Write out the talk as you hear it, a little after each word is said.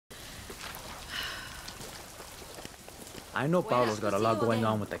I know Paolo's got a lot going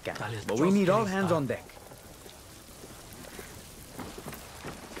on with the cat, but we need all hands on deck.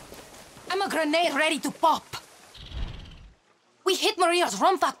 I'm a grenade ready to pop. We hit Maria's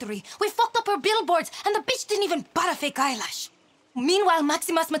rum factory. We fucked up her billboards, and the bitch didn't even bat a fake eyelash. Meanwhile,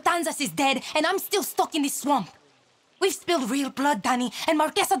 Maximas Matanzas is dead, and I'm still stuck in this swamp. We've spilled real blood, Dani, and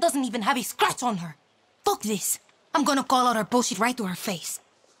Marquessa doesn't even have a scratch on her. Fuck this. I'm gonna call out her bullshit right to her face.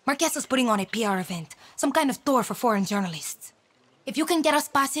 Marquessa's putting on a PR event, some kind of tour for foreign journalists. If you can get us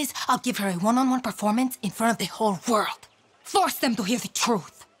passes, I'll give her a one-on-one performance in front of the whole world. Force them to hear the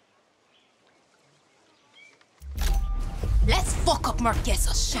truth. Let's fuck up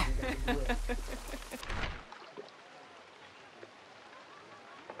Marquessa's show.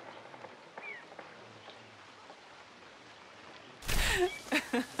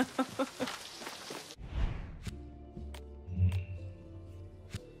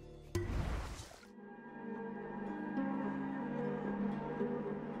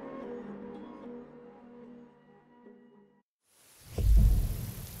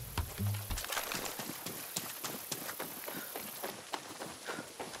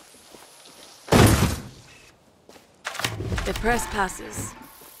 The press passes.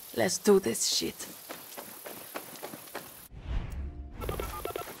 Let's do this shit.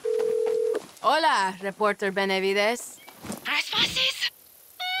 Hola, Reporter Benavides. Press passes?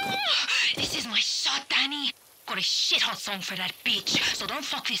 This is my shot, Dani. Got a shit-hot song for that bitch, so don't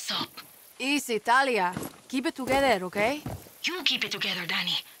fuck this up. Easy, Talia. Keep it together, okay? You keep it together,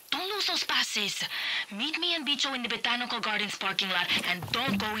 Dani. Don't lose those passes. Meet me and Bicho in the Botanical Gardens parking lot, and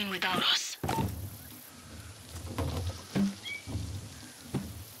don't go in without us.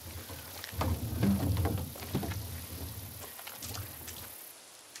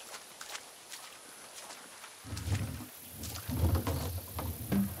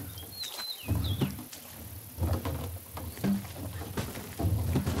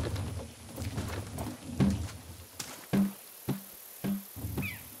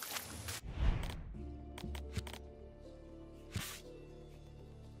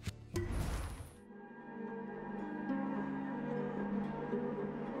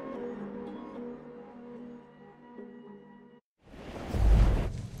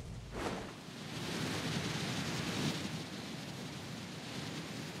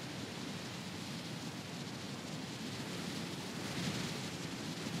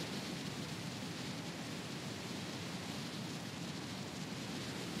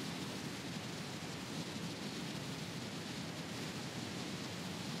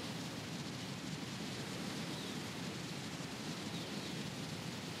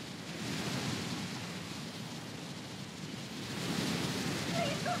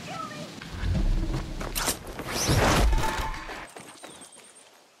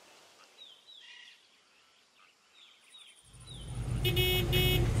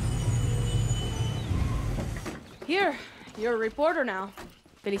 Here, you're a reporter now.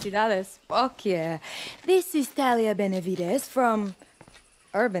 Felicidades. Fuck yeah. This is Talia Benavides from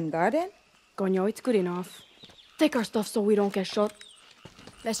Urban Garden. Coño, it's good enough. Take our stuff so we don't get shot.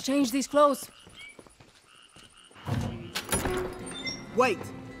 Let's change these clothes. Wait,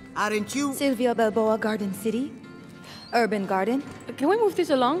 aren't you... Silvia Balboa, Garden City. Urban Garden. Can we move this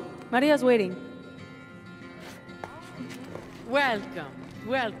along? Maria's waiting. Welcome,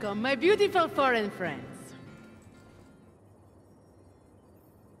 welcome, my beautiful foreign friends.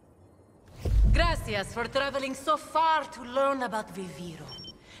 Gracias for traveling so far to learn about Viviro,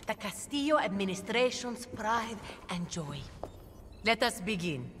 the Castillo administration's pride and joy. Let us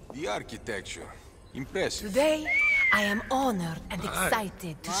begin. The architecture. Impressive. Today, I am honored and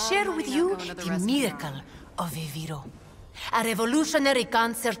excited to share with you the miracle of Viviro, a revolutionary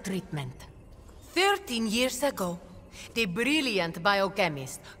cancer treatment. 13 years ago, the brilliant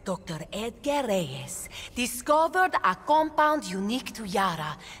biochemist, Dr. Edgar Reyes, discovered a compound unique to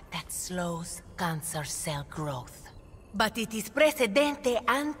Yara that slows cancer cell growth. But it is Presidente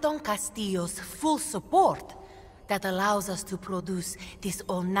Antón Castillo's full support that allows us to produce this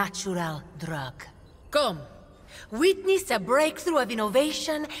all-natural drug. Come, witness a breakthrough of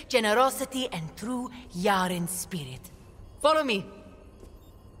innovation, generosity, and true Yaran spirit. Follow me.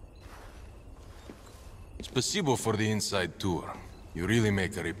 Spasibo for the inside tour. You really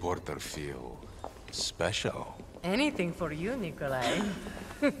make a reporter feel... special. Anything for you, Nikolai.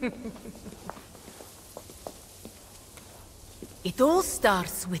 It all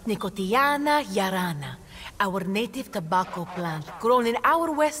starts with Nicotiana yarana, our native tobacco plant grown in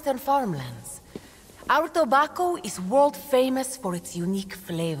our western farmlands. Our tobacco is world famous for its unique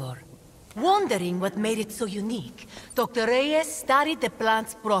flavor. Wondering what made it so unique, Dr. Reyes studied the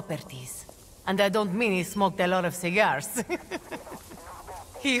plant's properties. And I don't mean he smoked a lot of cigars.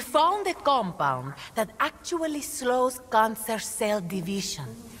 He found a compound that actually slows cancer cell division,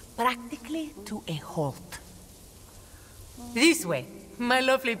 practically to a halt. This way, my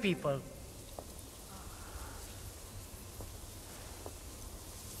lovely people.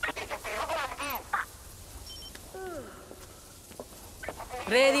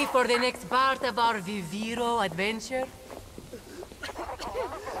 Ready for the next part of our Viviro adventure?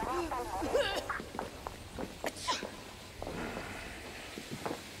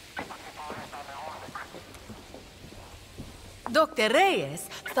 Dr. Reyes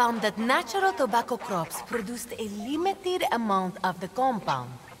found that natural tobacco crops produced a limited amount of the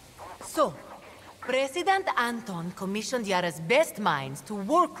compound. So, President Antón commissioned Yara's best minds to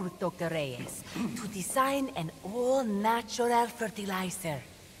work with Dr. Reyes to design an all-natural fertilizer,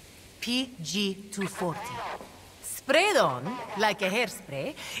 PG-240. Sprayed on, like a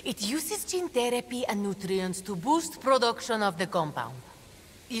hairspray, it uses gene therapy and nutrients to boost production of the compound.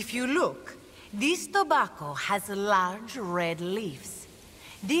 If you look, this tobacco has large red leaves.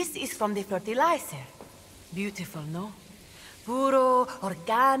 This is from the fertilizer. Beautiful, no? Puro,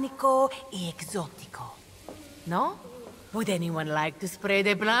 organico, y exótico. No? Would anyone like to spray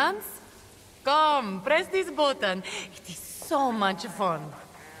the plants? Come, press this button. It is so much fun.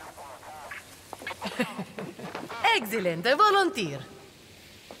 Excellent, a volunteer.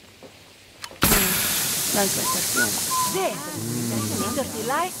 Then, the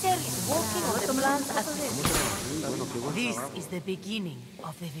fertilizer is working on the plants as we speak. This is the beginning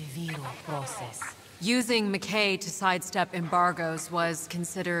of the Viviro process. Using McKay to sidestep embargoes was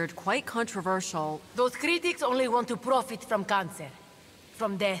considered quite controversial. Those critics only want to profit from cancer,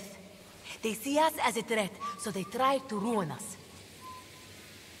 from death. They see us as a threat, so they try to ruin us.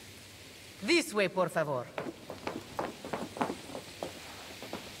 This way, por favor.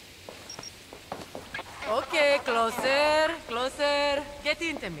 Okay, closer, closer. Get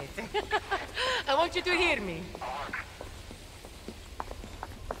intimate. I want you to hear me.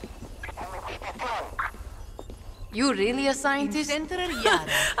 You really a scientist? Yara,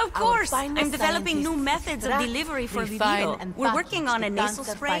 of course! I'm developing new methods of delivery for Viviro. We're working on a nasal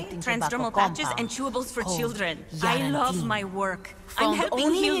spray, transdermal patches, and chewables for children. I love my work. I'm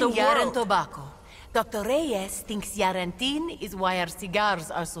helping heal the world. Tobacco. Dr. Reyes thinks Yarantine is why our cigars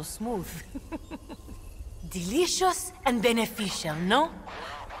are so smooth. Delicious and beneficial, no?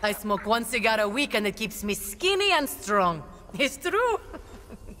 I smoke one cigar a week and it keeps me skinny and strong. It's true.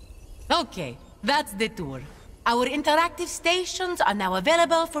 Okay, that's the tour. Our interactive stations are now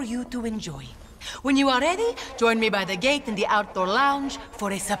available for you to enjoy. When you are ready, join me by the gate in the outdoor lounge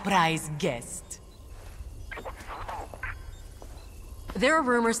for a surprise guest. There are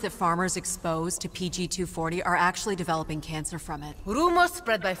rumors that farmers exposed to PG-240 are actually developing cancer from it. Rumors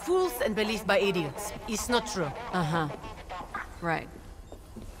spread by fools and believed by idiots. It's not true. Uh-huh. Right.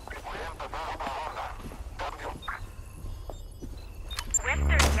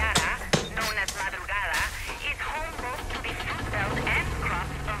 Western Yara, known as Madrugada, is home both to the fruit belt and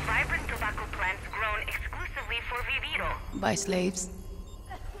crops of vibrant tobacco plants grown exclusively for Viviro. By slaves.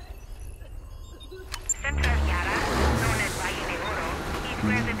 Central Yara, known as Valle de Oro, is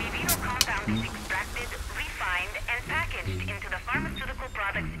where the Viviro compound is extracted, refined, and packaged into the pharmaceutical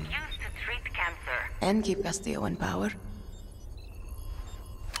products used to treat cancer. And keep Castillo in power.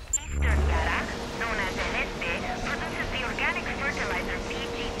 Eastern Yara, known as El Este, produces the organic fertilizer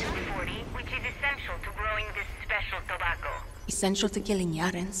PG-240, which is essential to growing this special tobacco. Essential to killing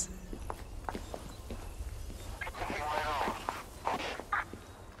Yarans.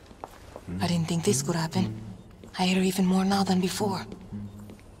 I didn't think this could happen. I hate her even more now than before.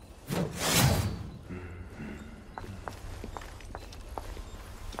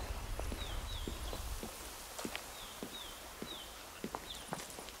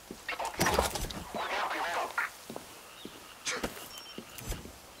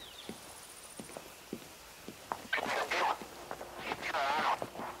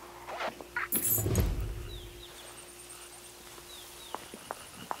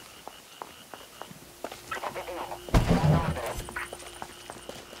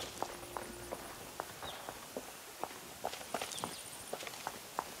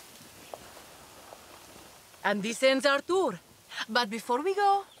 And this ends our tour. But before we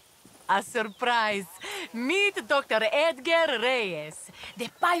go, a surprise. Meet Dr. Edgar Reyes, the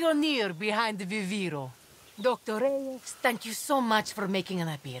pioneer behind Viviro. Dr. Reyes, thank you so much for making an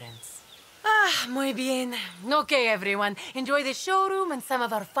appearance. Ah, muy bien. Okay, everyone. Enjoy the showroom and some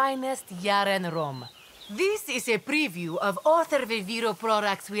of our finest Yaran rum. This is a preview of other Viviro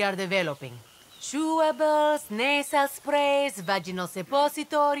products we are developing. Chewables, nasal sprays, vaginal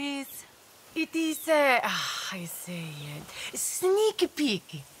suppositories. It is, I say it, sneaky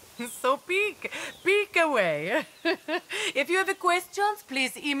peeky. So peek away. If you have questions,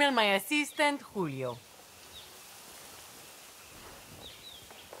 please email my assistant, Julio.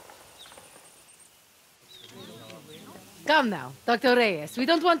 Come now, Dr. Reyes, we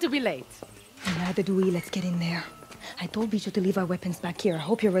don't want to be late. Neither do we. Let's get in there. I told Bicho to leave our weapons back here. I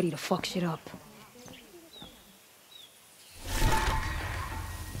hope you're ready to fuck shit up.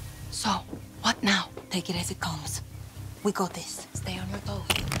 So, what now? Take it as it comes. We got this. Stay on your toes.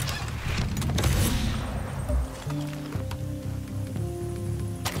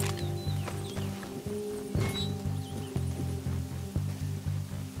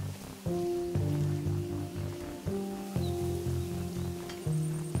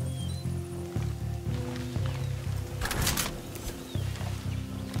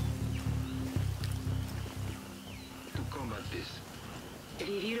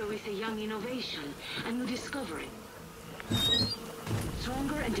 Viviro is a young innovation, a new discovery.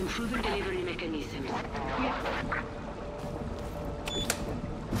 Stronger and improving delivery mechanisms.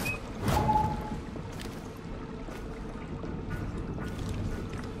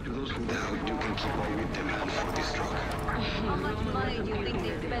 To those who doubt, you can keep on with demand for this drug. How much money do you think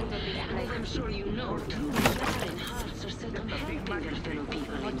they spent on this place? I'm sure you know. True barren hearts are set on helping their fellow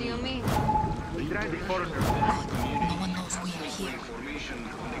people. What do you mean? No one knows we are here. Information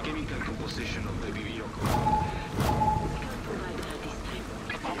on the chemical composition of the Viviro Provide at this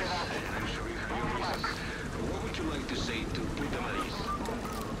time. I'm sure you have your reasons. What would you like to say to put them at ease?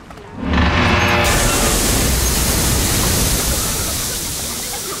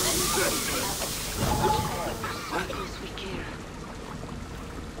 Yes, we care.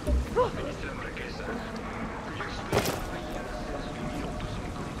 Minister Marquessa, could you explain why Yara sells Viviro to some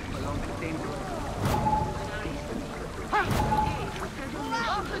countries along the same road?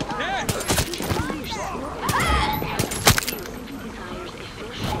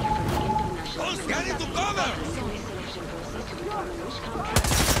 Get into cover!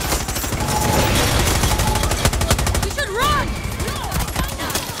 We should run!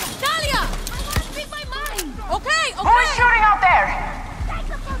 Talia! I want to speak my mind! Okay, okay! Who is shooting out there?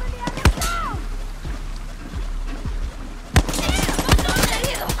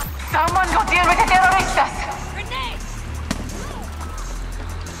 Someone go deal with the terroristas!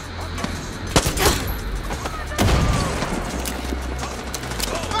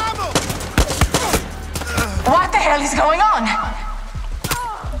 What the hell is going on?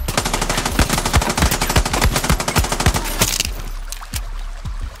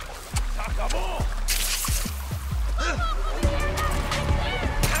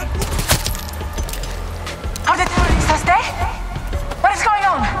 Are the terroristas dead? What is going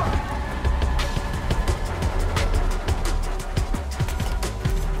on?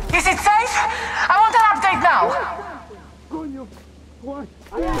 Is it safe? I want an update now.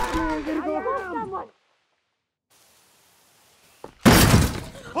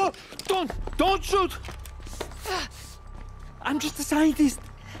 Oh, don't shoot! I'm just a scientist.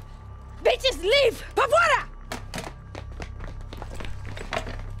 Bitches, leave! Pa' fuera!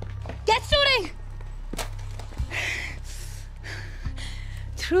 Get shooting!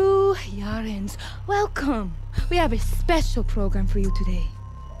 True Yarans, welcome. We have a special program for you today.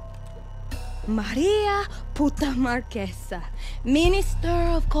 Maria Puta Marquessa, Minister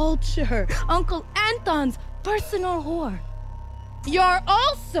of Culture, Uncle Anton's personal whore. You're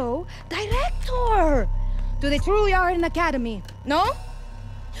also director to the True Yaran Academy, no?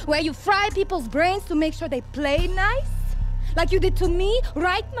 Where you fry people's brains to make sure they play nice? Like you did to me,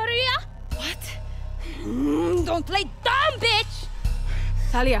 right, Maria? What? Don't play dumb, bitch!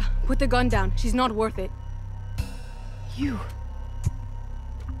 Talia, put the gun down. She's not worth it.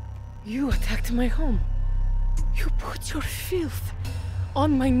 You attacked my home. You put your filth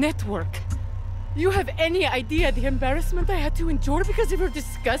on my network. You have any idea the embarrassment I had to endure because of your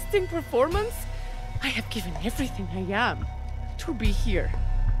disgusting performance? I have given everything I am to be here.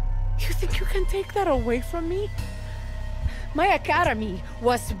 You think you can take that away from me? My academy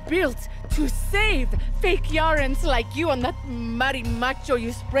was built to save fake Yarans like you and that marimacho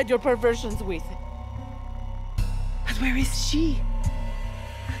you spread your perversions with. And where is she?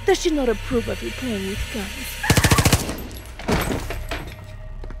 Does she not approve of you playing with guns?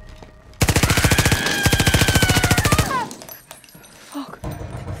 Fuck.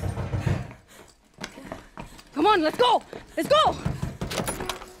 Come on, let's go! Let's go!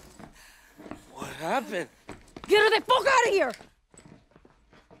 What happened? Get her the fuck out of here!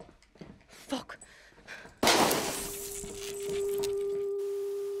 Fuck.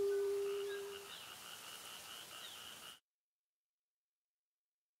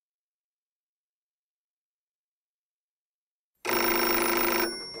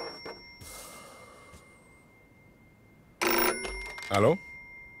 ¿Aló?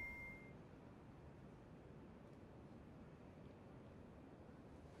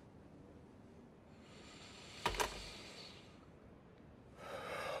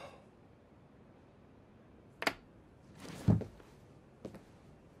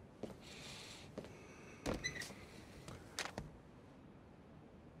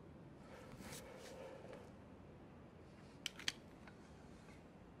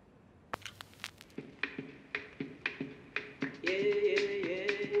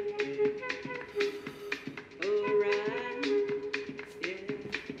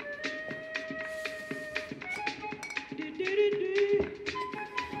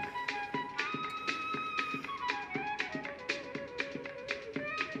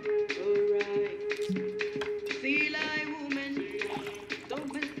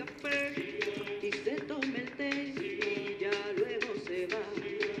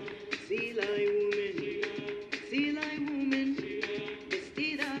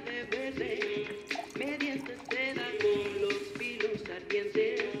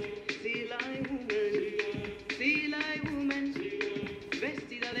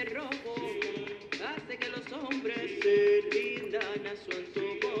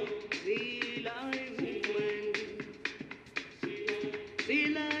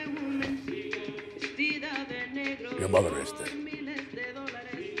 Your mother is dead.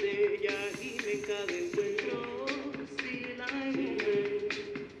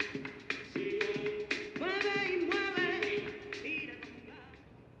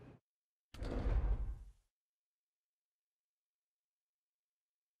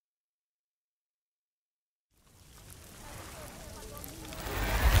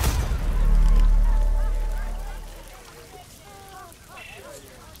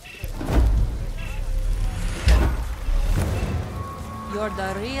 You're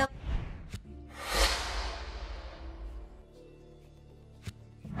the real...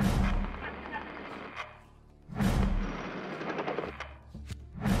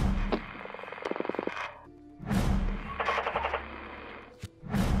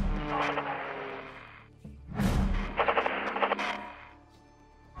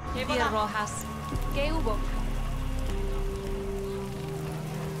 Dear Rojas. ¿Qué hubo?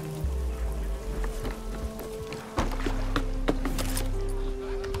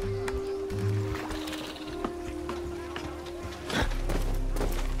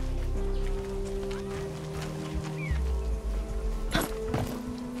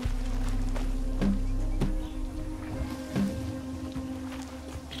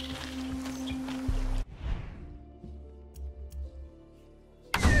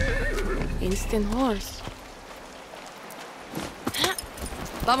 Instant horse.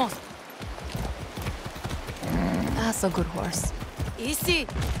 Vamos. That's a good horse. Easy.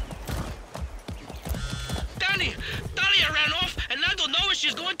 Dani ran off, and I don't know what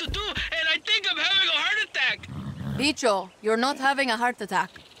she's going to do, and I think I'm having a heart attack. Bicho, you're not having a heart attack.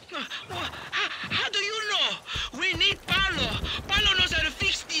 How do you know? We need Paulo. Paulo knows how to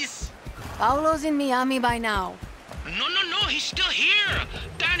fix this. Paulo's in Miami by now. No, he's still here.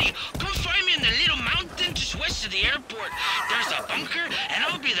 Dani, come find me in the little mountain just west of the airport. There's a bunker, and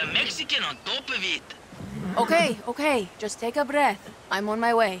I'll be the Mexican on top of it. Okay. Just take a breath. I'm on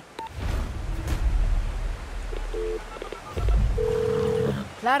my way.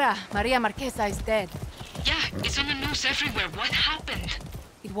 Clara, Maria Marquesa is dead. Yeah, it's on the news everywhere. What happened?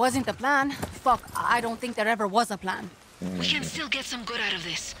 It wasn't a plan. Fuck, I don't think there ever was a plan. We can still get some good out of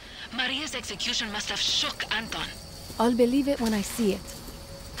this. Maria's execution must have shook Anton. I'll believe it when I see it.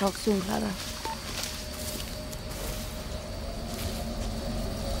 Talk soon, Clara.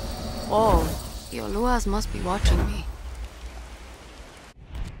 Oh, Yoluas must be watching me.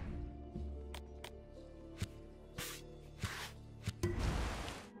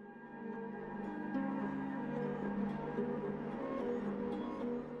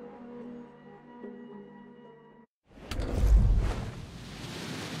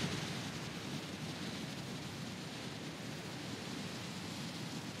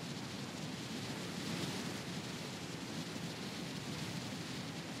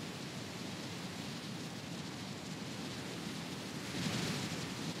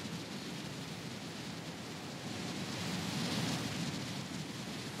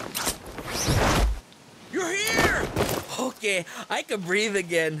 Okay, I can breathe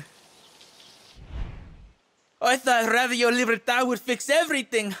again. I thought Radio Libertad would fix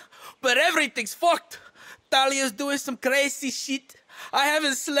everything, but everything's fucked. Talia's doing some crazy shit. I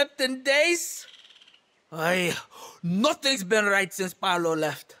haven't slept in days. Nothing's been right since Paulo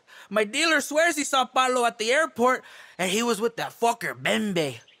left. My dealer swears he saw Paulo at the airport, and he was with that fucker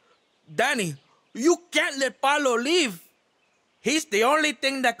Bembe. Dani, you can't let Paulo leave. He's the only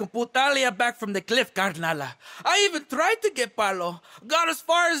thing that can put Talia back from the cliff, Carnala. I even tried to get Paolo. Got as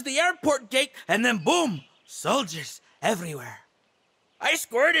far as the airport gate, and then boom! Soldiers everywhere. I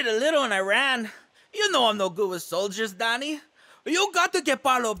squirted a little and I ran. You know I'm no good with soldiers, Danny. You got to get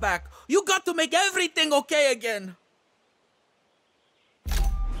Paolo back. You got to make everything okay again.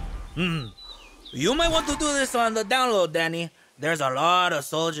 You might want to do this on the download, Danny. There's a lot of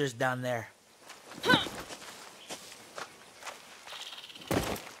soldiers down there.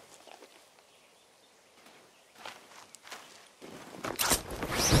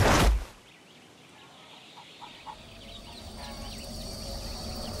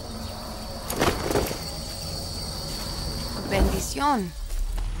 Bendición.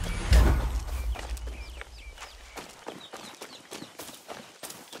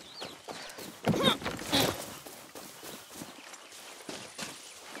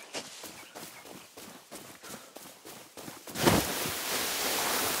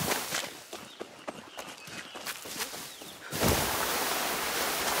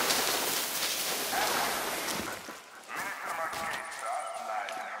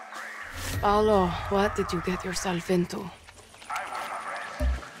 Paolo, what did you get yourself into?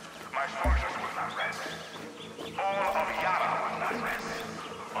 My soldiers will not rest. All of Yara will not rest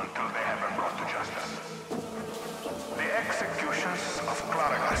until they have been brought to justice. The executions of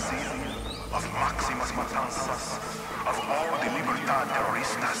Clara Garcia, of Maximus Matanzas, of all the Libertad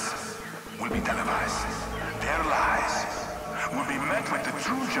terroristas will be televised. Their lives will be met with the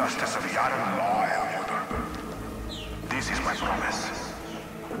true justice of Yara law and order. This is my promise.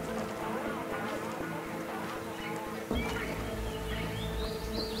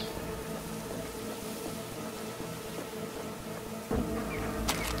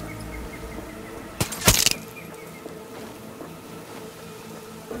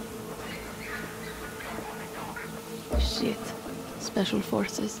 Shit. Special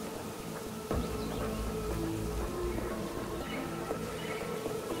forces.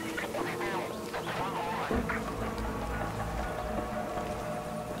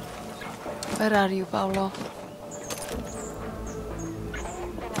 Where are you, Paolo?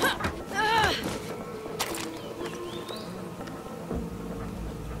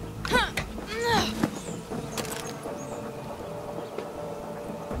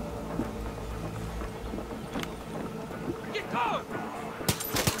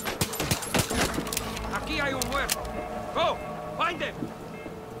 Aquí hay un muerto. Go! Find him!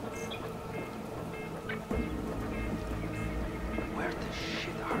 Where the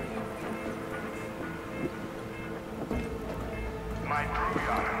shit are you? My true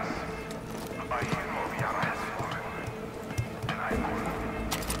Yaras. A hero of Yara has fallen. And I am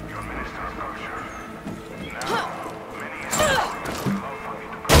your minister of culture. Now, many Yaras would love for me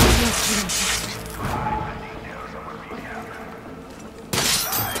to come to hide the details of what really happened.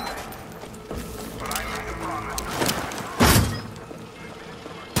 Lie. But I made a promise.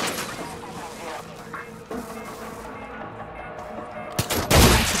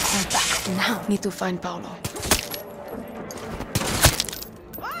 Call back now. Need to find Paolo.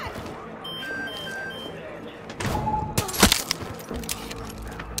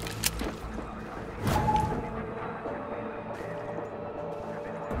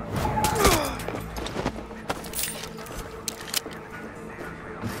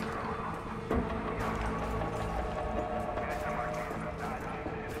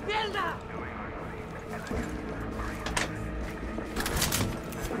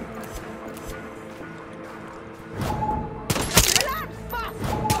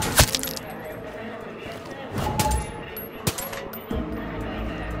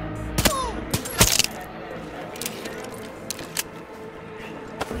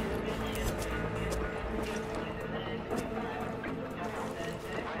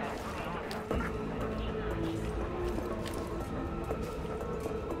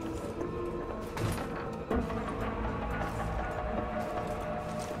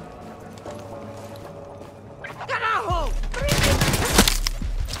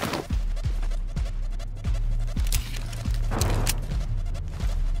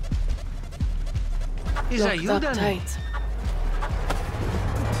 Locked up tight.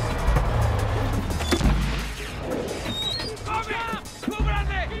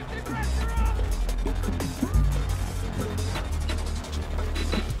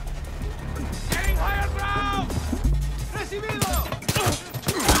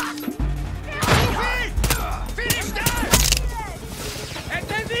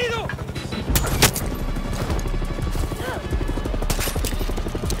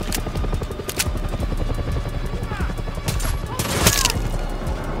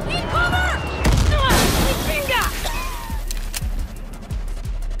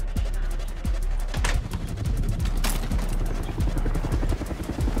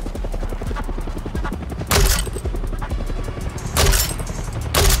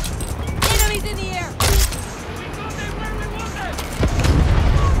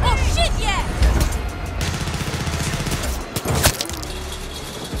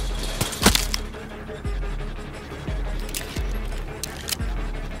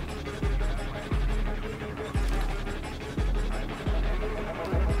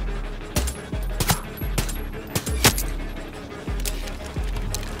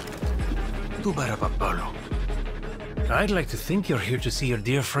 too bad about Paulo. I'd like to think you're here to see your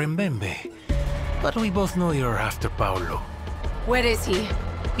dear friend Bembe. But we both know you're after Paulo. Where is he?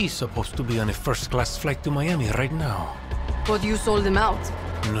 He's supposed to be on a first-class flight to Miami right now. But you sold him out.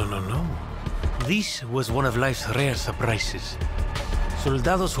 No. This was one of life's rare surprises.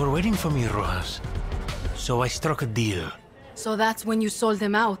 Soldados were waiting for me, Rojas. So I struck a deal. So that's when you sold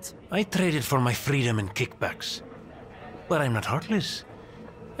him out? I traded for my freedom and kickbacks. But I'm not heartless.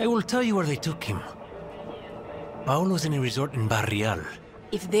 I will tell you where they took him. Paulo's in a resort in Barrial.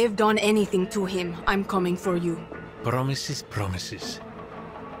 If they've done anything to him, I'm coming for you. Promises, promises.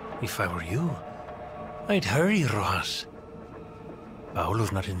 If I were you, I'd hurry, Rojas.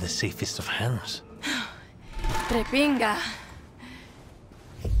 Paulo's not in the safest of hands. Trepinga.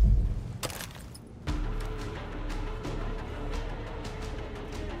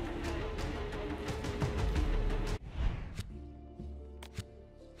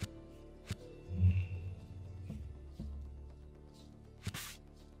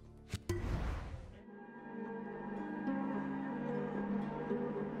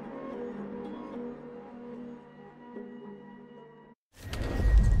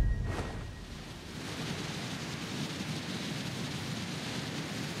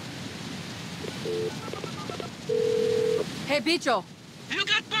 Hey, Bicho! You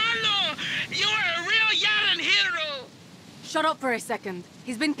got Paulo! You're a real Yaran hero! Shut up for a second.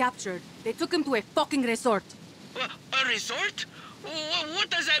 He's been captured. They took him to a fucking resort. A resort? What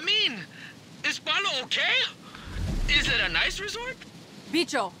does that mean? Is Paulo okay? Is it a nice resort?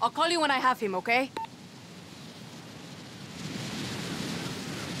 Bicho, I'll call you when I have him, okay?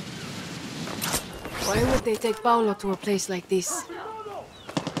 Why would they take Paulo to a place like this?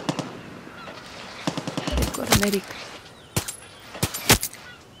 They've got a medic.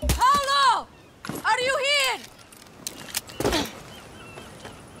 Paulo! Are you here?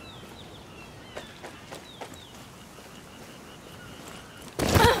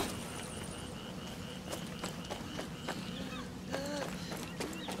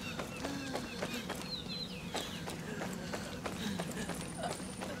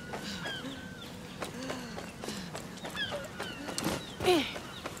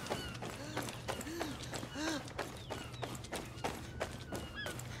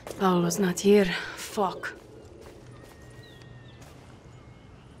 Paulo's not here. Fuck.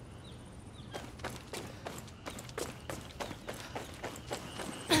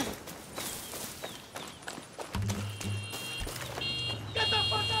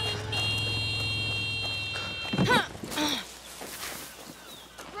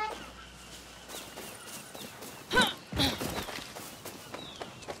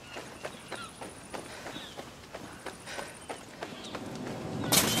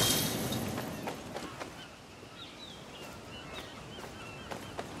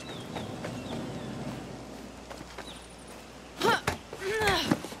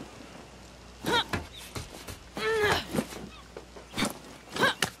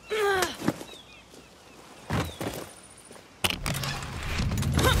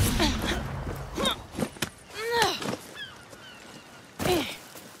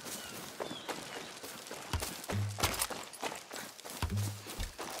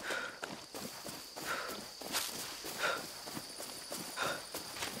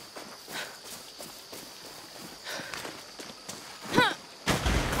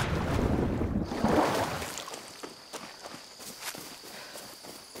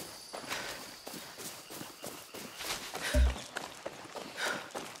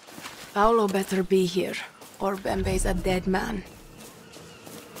 Paulo better be here, or Bembe's a dead man.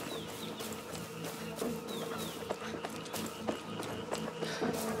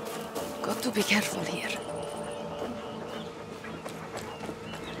 Got to be careful here.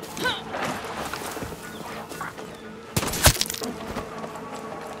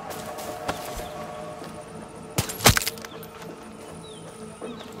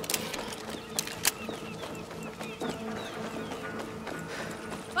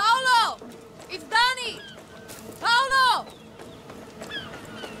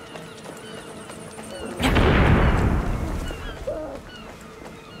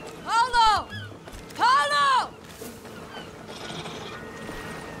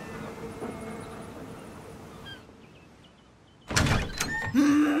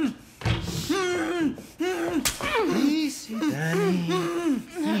 Easy, Dani.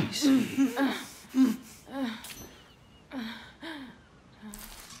 Easy.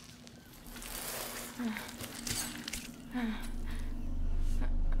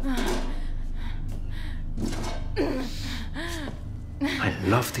 I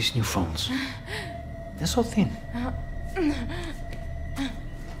love these new phones. They're so thin.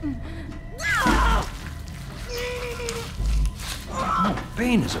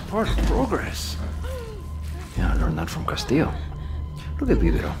 pain is a part of progress. Yeah, I learned that from Castillo. Look at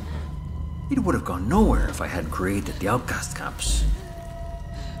Viviro. It would have gone nowhere if I hadn't created the outcast camps.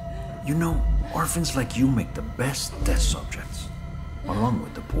 You know, orphans like you make the best test subjects, along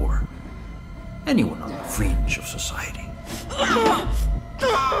with the poor. Anyone on the fringe of society.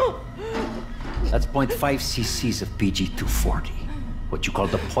 That's 0.5 cc's of PG-240, what you call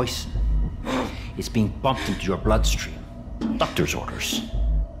the poison. It's being pumped into your bloodstream. Doctor's orders.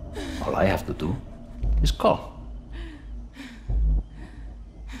 All I have to do is call.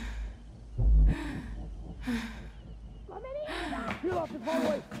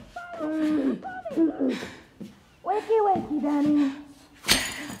 Wakey, wakey, Danny.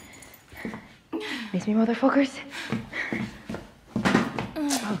 Miss me, motherfuckers?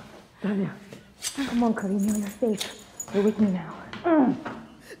 Dania. Come on, Karim, you're safe. You're with me now.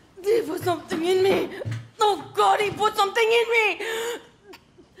 He put something in me. Oh, God, he put something in me.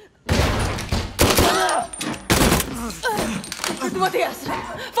 Matias,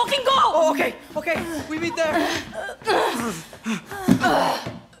 fucking go! Oh, okay, okay. We meet there.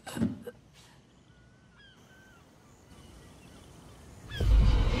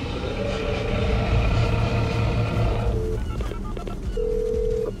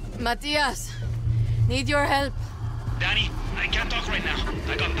 Matias, need your help. Danny, I can't talk right now.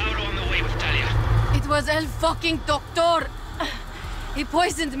 I got Pablo on the way with Talia. It was el fucking doctor. He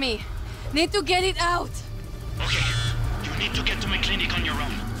poisoned me. Need to get it out. Okay, you need to get to my clinic on your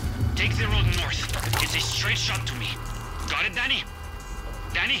own. Take the road north. It's a straight shot to me. Got it, Danny?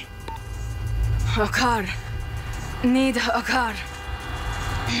 Danny? A car. Need a car.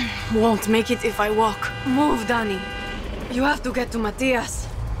 Won't make it if I walk. Move, Danny. You have to get to Matias.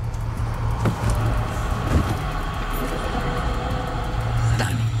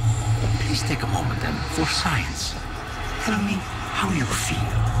 Dani, please take a moment and, for science, tell me how you feel.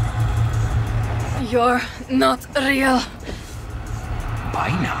 You're not real. By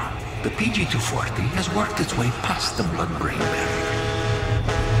now, the PG-240 has worked its way past the blood-brain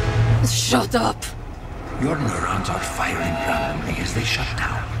barrier. Shut up. Your neurons are firing randomly as they shut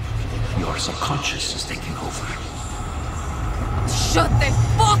down. Your subconscious is taking over. Shut the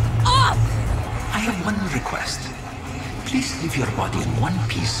fuck up! I have one request. Please leave your body in one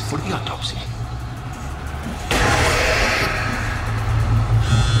piece for the autopsy.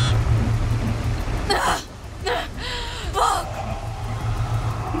 Fuck!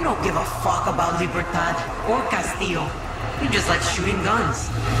 You don't give a fuck about Libertad or Castillo. You just like shooting guns.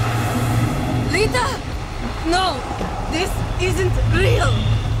 Lita! No! This isn't real!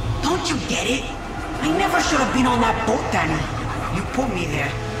 Don't you get it? I never should have been on that boat, Danny. You put me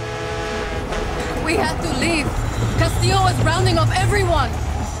there. We had to leave. Castillo was rounding up everyone.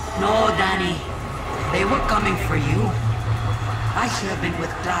 No, Danny. They were coming for you. I should have been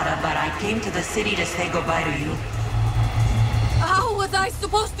with Clara, but I came to the city to say goodbye to you. How was I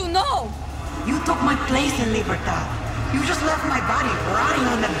supposed to know? You took my place in Libertad. You just left my body rotting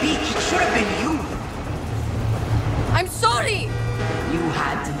on the beach. It should have been you. I'm sorry! You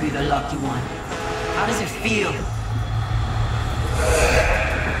had to be the lucky one. How does it feel?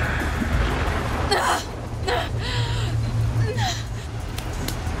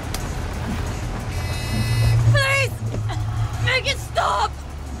 Please! Make it stop!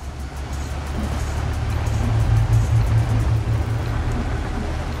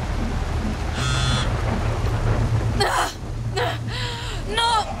 No!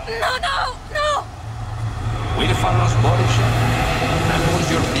 We found lost body shop. That was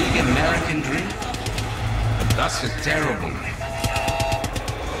your big American dream? That's terrible.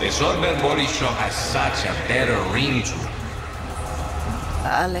 The Sorbet body shop has such a better ring to it.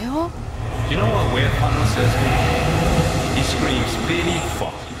 Alejo? You know what Huerfano says to me? He screams, pity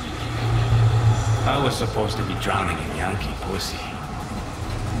fuck. I was supposed to be drowning in Yankee pussy.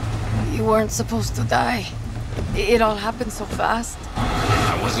 You weren't supposed to die. It all happened so fast.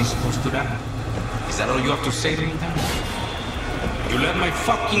 I wasn't supposed to die. Is that all you have to say to me, then? You left my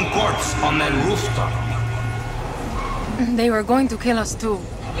fucking corpse on that rooftop. They were going to kill us too.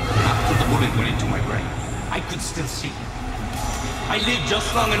 After the bullet went into my brain, I could still see. I lived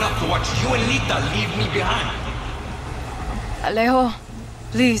just long enough to watch you and Lita leave me behind. Alejo,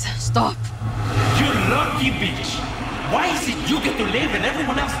 please, stop. You lucky bitch! Why is it you get to live and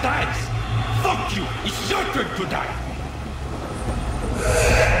everyone else dies? Fuck you! It's your turn to die!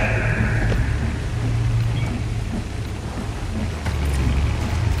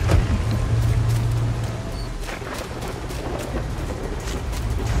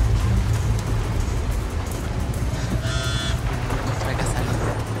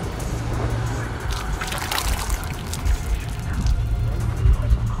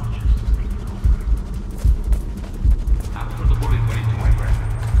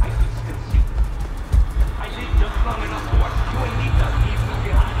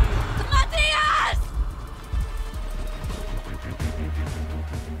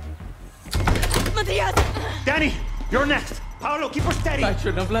 You're next. Paolo, keep her steady. I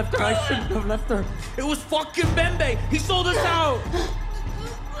shouldn't have left her. I shouldn't have left her. It was fucking Bembe. He sold us out.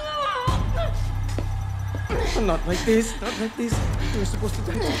 Not like this. Not like this. We were supposed to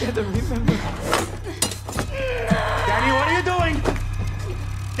die together, remember? Danny, what are you doing?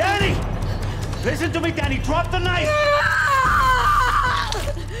 Danny! Listen to me, Danny. Drop the knife.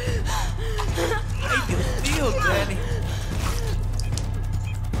 How do you feel, Danny?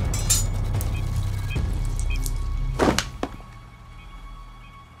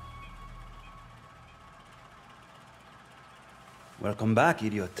 Welcome back,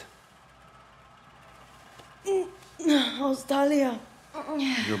 idiot. How's Talia?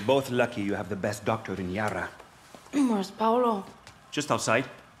 You're both lucky you have the best doctor in Yara. Where's Paolo? Just outside.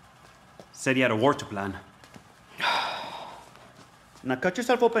 Said he had a war to plan. Now cut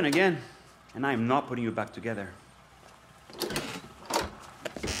yourself open again, and I am not putting you back together.